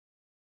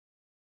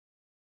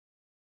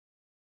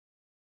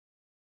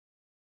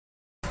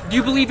Do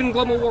you believe in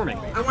global warming?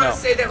 I want to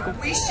say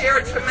that we share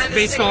a tremendous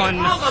Based thing. on-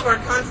 We all love our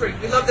country.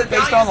 We love the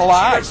Based values on the that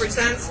lies. she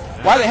represents.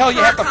 Why the hell you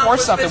Her have to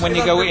force something when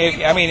you go? accomplishments,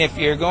 we love the If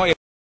you're going.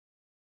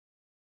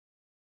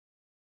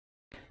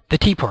 The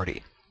Tea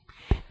Party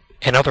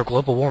and other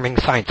global warming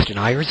science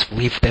deniers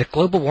believe that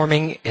global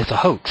warming is a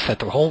hoax that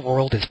the whole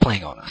world is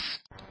playing on us.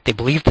 They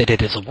believe that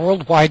it is a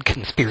worldwide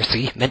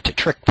conspiracy meant to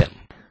trick them,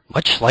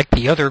 much like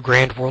the other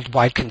grand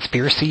worldwide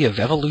conspiracy of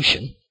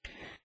evolution.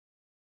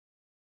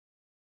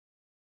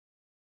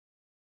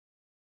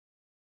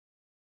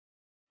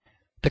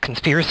 The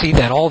conspiracy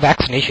that all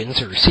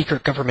vaccinations are a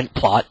secret government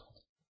plot,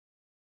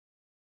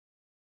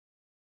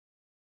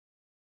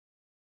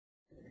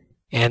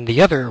 and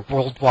the other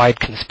worldwide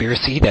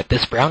conspiracy that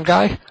this brown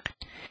guy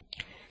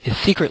is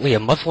secretly a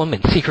Muslim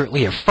and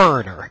secretly a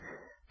foreigner,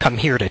 come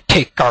here to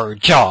take our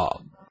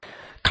job.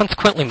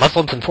 Consequently,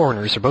 Muslims and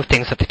foreigners are both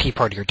things that the Tea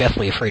Party are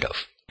deathly afraid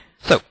of.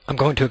 So, I'm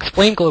going to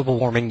explain global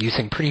warming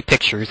using pretty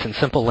pictures and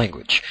simple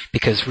language,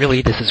 because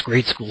really this is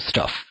grade school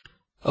stuff.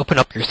 Open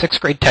up your 6th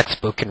grade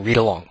textbook and read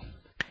along.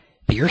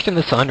 The Earth and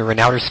the Sun are in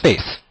outer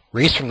space.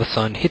 Rays from the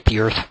Sun hit the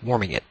Earth,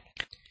 warming it.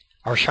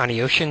 Our shiny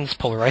oceans,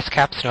 polar ice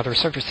caps, and other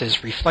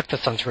surfaces reflect the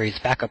sun's rays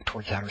back up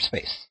towards outer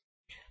space.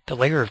 The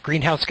layer of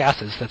greenhouse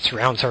gases that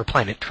surrounds our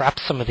planet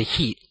traps some of the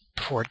heat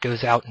before it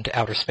goes out into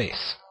outer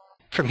space.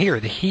 From here,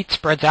 the heat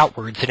spreads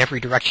outwards in every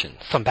direction,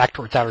 some back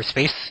towards outer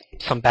space,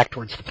 some back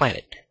towards the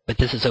planet. But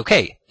this is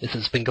okay. This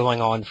has been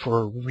going on for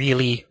a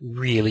really,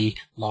 really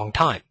long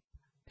time.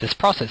 This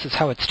process is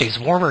how it stays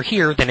warmer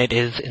here than it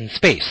is in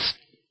space.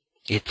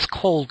 It's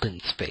cold in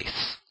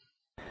space.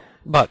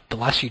 But the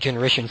last few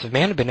generations of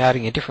man have been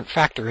adding a different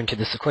factor into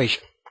this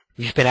equation.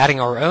 We've been adding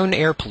our own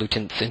air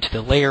pollutants into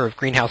the layer of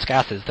greenhouse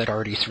gases that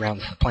already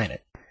surrounds the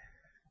planet.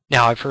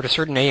 Now, I've heard a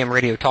certain AM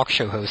radio talk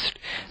show host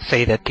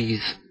say that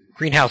these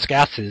greenhouse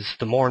gases,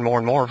 the more and more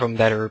and more of them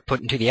that are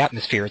put into the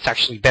atmosphere, it's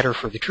actually better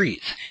for the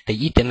trees. They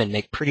eat them and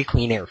make pretty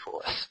clean air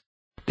for us.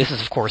 This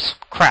is, of course,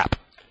 crap.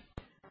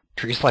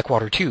 Trees like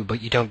water too,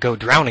 but you don't go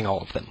drowning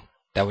all of them.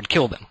 That would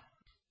kill them.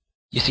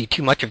 You see,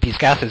 too much of these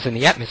gases in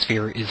the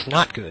atmosphere is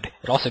not good.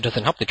 It also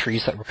doesn't help the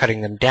trees that we're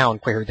cutting them down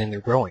quicker than they're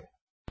growing.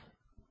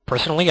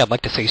 Personally, I'd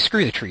like to say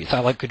screw the trees. I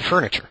like good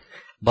furniture.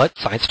 But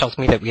science tells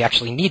me that we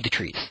actually need the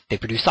trees. They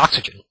produce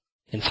oxygen.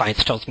 And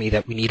science tells me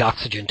that we need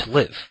oxygen to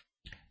live.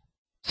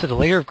 So the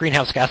layer of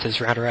greenhouse gases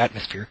around our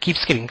atmosphere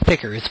keeps getting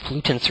thicker as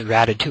pollutants are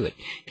added to it.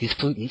 These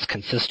pollutants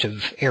consist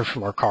of air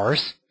from our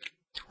cars,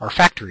 our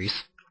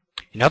factories,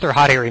 and other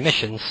hot air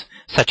emissions,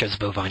 such as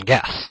bovine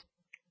gas.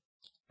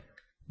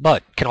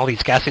 But can all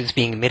these gases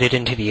being emitted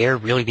into the air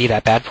really be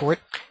that bad for it?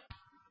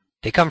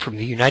 They come from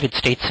the United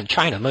States and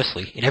China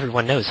mostly, and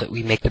everyone knows that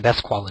we make the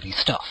best quality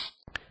stuff.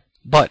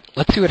 But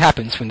let's see what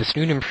happens when this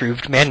new and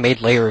improved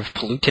man-made layer of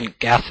pollutant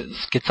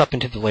gases gets up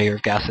into the layer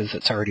of gases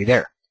that's already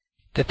there.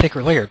 The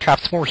thicker layer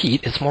traps more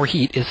heat as more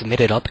heat is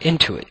emitted up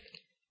into it.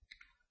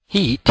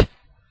 Heat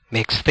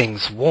makes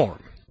things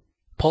warm.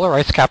 Polar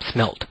ice caps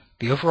melt.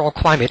 The overall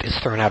climate is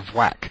thrown out of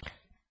whack.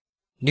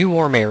 New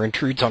warm air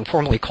intrudes on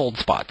formerly cold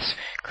spots,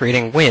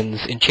 creating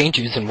winds and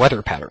changes in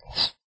weather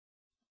patterns.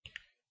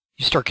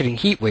 You start getting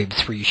heat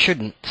waves where you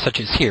shouldn't, such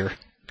as here,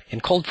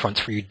 and cold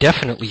fronts where you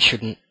definitely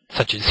shouldn't,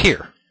 such as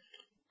here.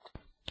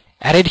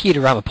 Added heat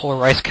around the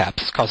polar ice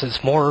caps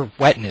causes more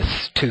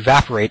wetness to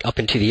evaporate up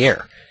into the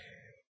air.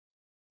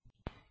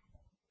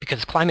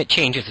 Because climate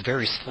change is a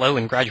very slow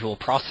and gradual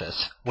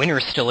process, winter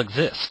still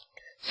exists.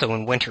 So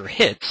when winter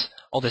hits,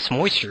 all this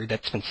moisture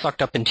that's been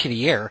sucked up into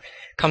the air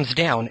comes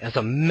down as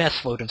a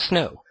mess load of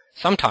snow,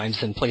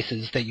 sometimes in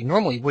places that you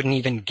normally wouldn't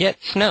even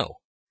get snow.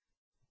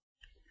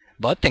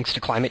 But thanks to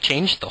climate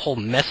change, the whole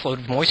mess load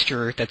of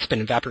moisture that's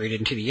been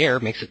evaporated into the air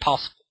makes it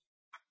possible.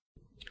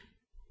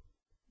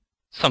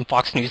 Some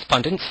Fox News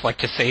pundits like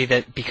to say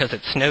that because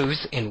it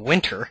snows in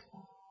winter,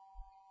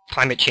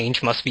 climate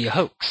change must be a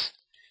hoax.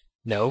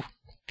 No,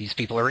 these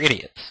people are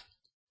idiots.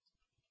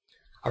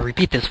 I'll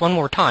repeat this one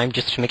more time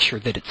just to make sure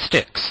that it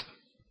sticks.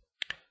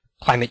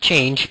 Climate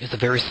change is a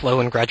very slow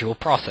and gradual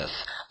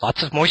process.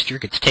 Lots of moisture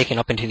gets taken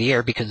up into the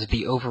air because of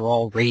the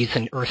overall raise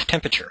in Earth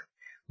temperature.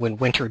 When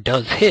winter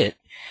does hit,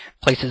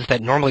 places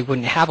that normally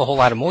wouldn't have a whole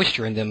lot of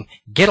moisture in them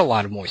get a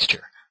lot of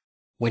moisture.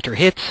 Winter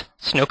hits,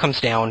 snow comes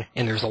down,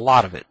 and there's a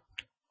lot of it.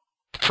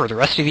 For the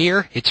rest of the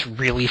year, it's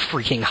really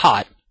freaking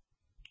hot.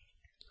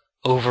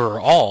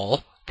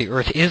 Overall, the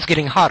Earth is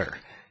getting hotter.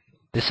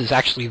 This is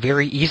actually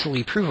very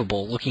easily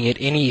provable looking at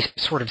any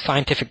sort of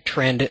scientific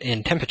trend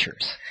in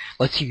temperatures.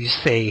 Let's use,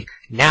 say,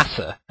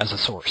 NASA as a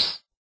source.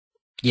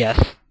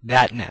 Yes,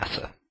 that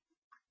NASA.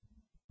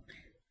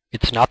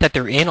 It's not that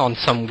they're in on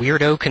some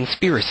weirdo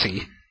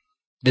conspiracy.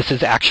 This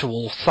is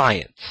actual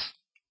science.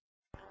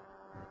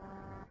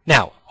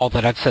 Now, all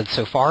that I've said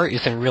so far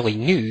isn't really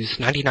news.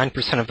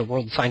 99% of the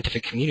world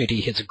scientific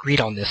community has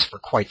agreed on this for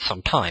quite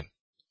some time.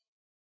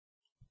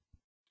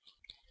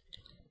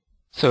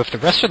 So if the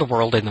rest of the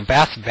world and the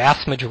vast,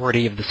 vast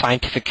majority of the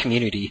scientific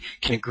community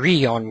can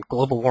agree on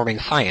global warming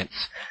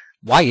science,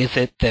 why is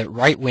it that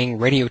right-wing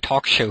radio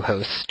talk show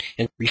hosts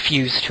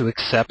refuse to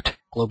accept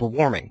global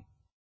warming?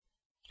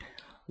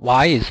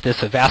 Why is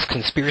this a vast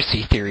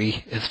conspiracy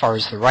theory as far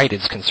as the right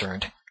is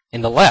concerned?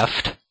 And the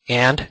left,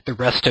 and the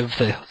rest of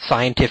the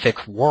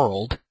scientific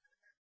world,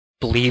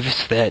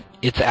 believes that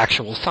it's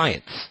actual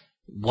science.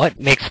 What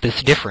makes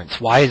this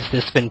difference? Why has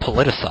this been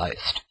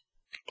politicized?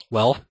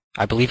 Well,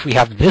 I believe we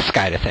have this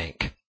guy to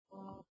thank.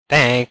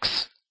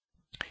 Thanks.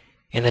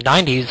 In the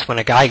 90s, when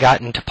a guy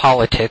got into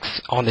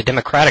politics on the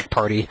Democratic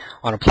Party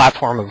on a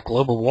platform of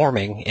global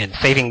warming and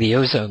saving the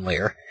ozone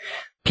layer,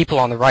 people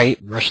on the right,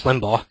 Rush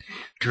Limbaugh,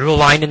 drew a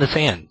line in the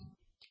sand.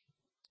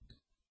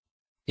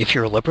 If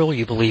you're a liberal,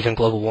 you believe in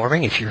global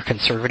warming. If you're a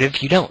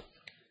conservative, you don't.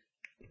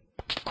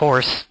 Of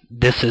course,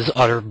 this is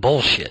utter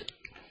bullshit.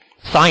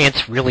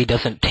 Science really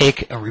doesn't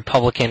take a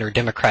Republican or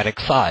Democratic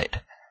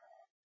side.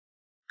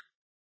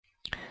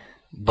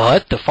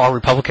 But the far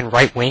Republican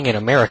right wing in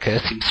America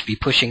seems to be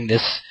pushing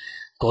this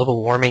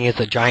global warming is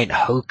a giant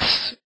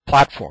hoax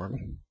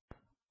platform.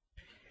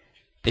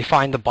 They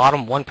find the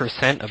bottom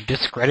 1% of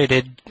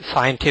discredited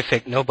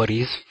scientific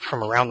nobodies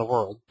from around the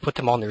world, put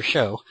them on their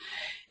show,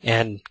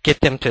 and get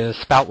them to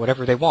spout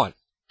whatever they want,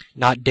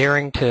 not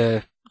daring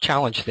to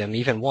challenge them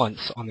even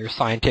once on their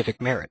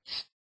scientific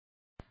merits.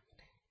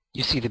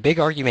 You see, the big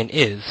argument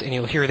is, and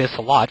you'll hear this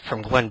a lot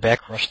from Glenn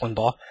Beck, Rush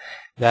Limbaugh,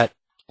 that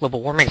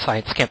global warming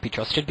science can't be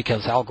trusted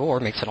because Al Gore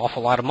makes an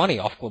awful lot of money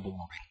off global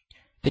warming.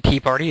 The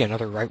Tea Party and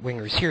other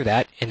right-wingers hear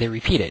that, and they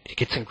repeat it. It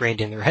gets ingrained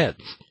in their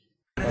heads.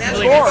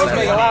 Al Gore is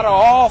making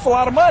awful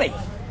lot of money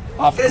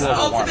off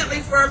global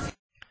warming.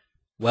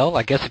 Well,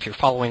 I guess if you're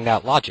following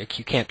that logic,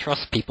 you can't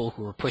trust people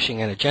who are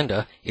pushing an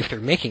agenda if they're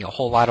making a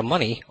whole lot of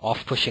money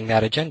off pushing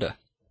that agenda.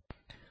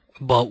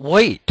 But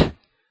wait!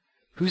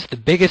 Who's the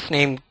biggest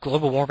named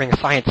global warming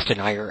science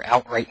denier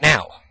out right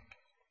now?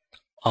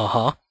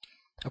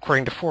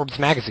 According to Forbes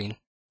magazine,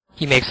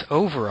 he makes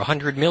over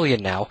 $100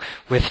 million now,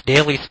 with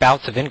daily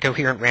spouts of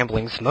incoherent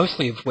ramblings,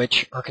 mostly of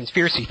which are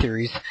conspiracy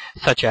theories,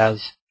 such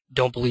as,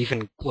 don't believe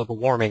in global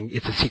warming,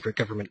 it's a secret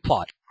government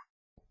plot.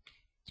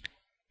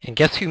 And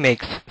guess who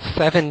makes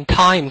 7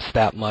 times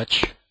that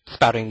much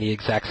spouting the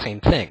exact same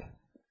thing?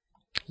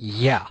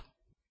 Yeah.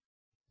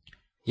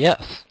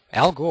 Yes,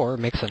 Al Gore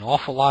makes an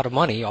awful lot of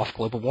money off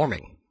global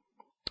warming.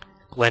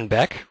 Glenn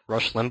Beck,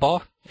 Rush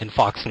Limbaugh, and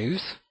Fox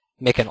News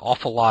make an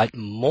awful lot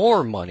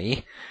more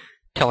money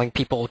telling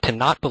people to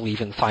not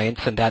believe in science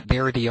and that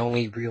they're the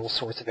only real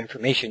source of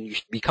information you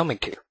should be coming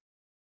to.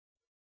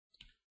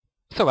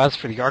 So as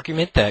for the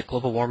argument that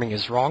global warming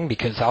is wrong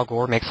because Al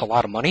Gore makes a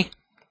lot of money,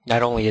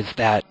 not only is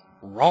that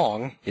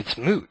wrong, it's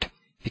moot,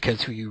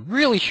 because who you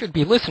really should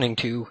be listening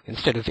to,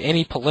 instead of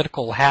any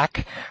political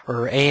hack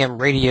or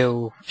AM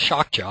radio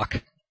shock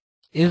jock,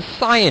 is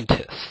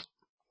scientists.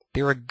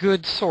 They're a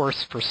good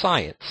source for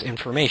science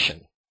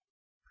information.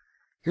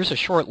 Here's a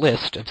short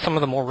list of some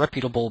of the more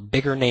reputable,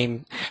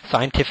 bigger-name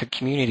scientific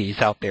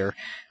communities out there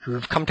who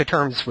have come to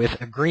terms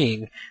with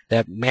agreeing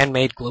that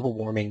man-made global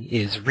warming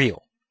is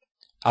real.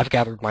 I've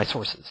gathered my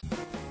sources.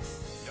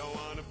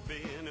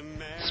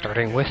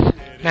 Starting with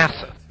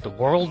NASA, the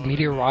World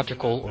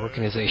Meteorological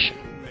Organization,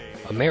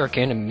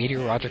 American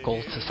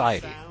Meteorological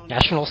Society,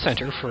 National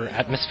Center for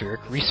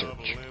Atmospheric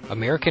Research,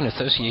 American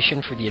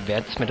Association for the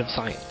Advancement of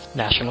Science,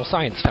 National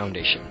Science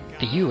Foundation,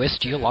 the U.S.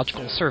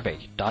 Geological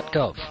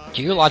Survey.gov,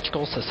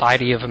 Geological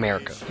Society of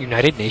America,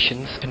 United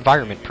Nations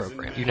Environment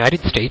Program,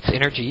 United States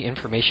Energy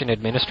Information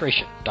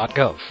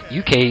Administration.gov,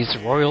 UK's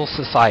Royal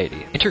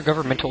Society,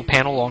 Intergovernmental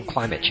Panel on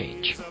Climate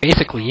Change.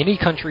 Basically, any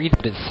country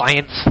that is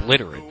science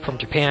literate, from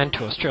Japan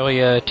to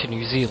Australia to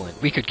New Zealand.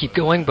 We could keep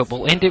going, but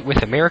we'll end it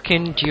with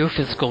American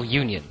Geophysical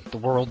Union, the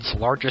world's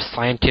largest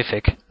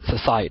scientific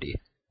society.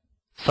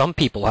 Some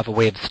people have a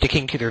way of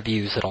sticking to their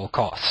views at all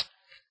costs,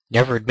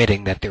 never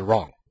admitting that they're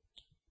wrong,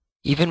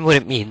 even when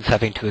it means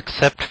having to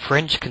accept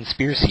fringe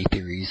conspiracy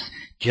theories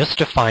just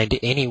to find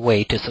any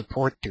way to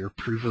support their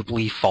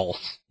provably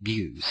false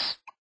views.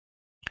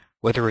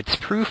 Whether it's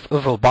proof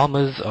of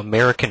Obama's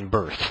American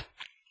birth,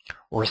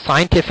 or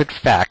scientific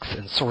facts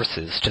and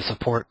sources to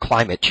support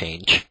climate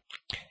change,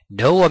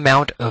 no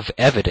amount of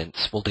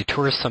evidence will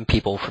deter some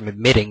people from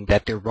admitting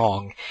that they're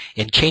wrong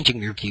and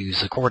changing their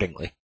views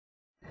accordingly.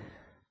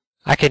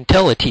 I can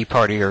tell a Tea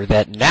Partier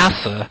that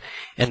NASA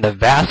and the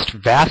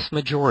vast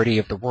majority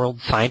of the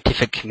world's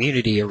scientific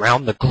community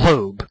around the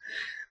globe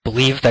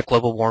believe that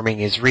global warming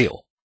is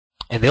real,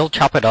 and they'll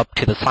chop it up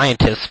to the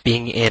scientists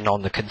being in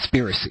on the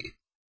conspiracy.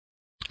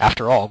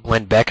 After all,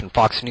 Glenn Beck and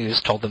Fox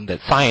News told them that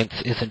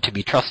science isn't to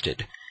be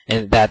trusted,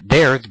 and that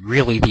they're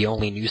really the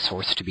only news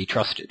source to be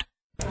trusted.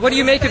 What do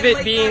you make of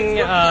it being,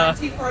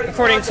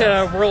 according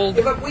to world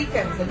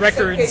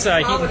records heat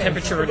and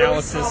temperature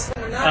analysis,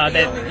 that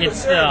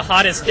it's the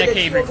hottest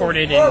decade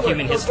recorded in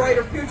human history?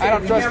 I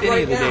don't trust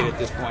any of the data at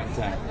this point in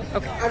time.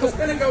 Okay, I was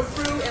going to go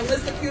through and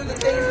list a few of the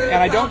things we've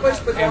And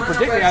accomplished, but and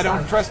particularly I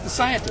don't trust the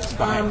scientists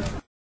behind it.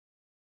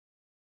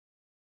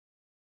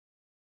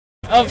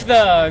 Of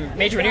the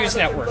major news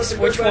networks,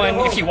 which one,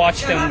 if you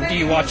watch them, do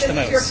you watch the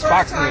most?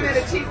 Fox News. At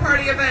a Tea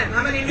Party event.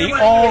 How many The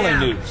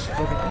only news.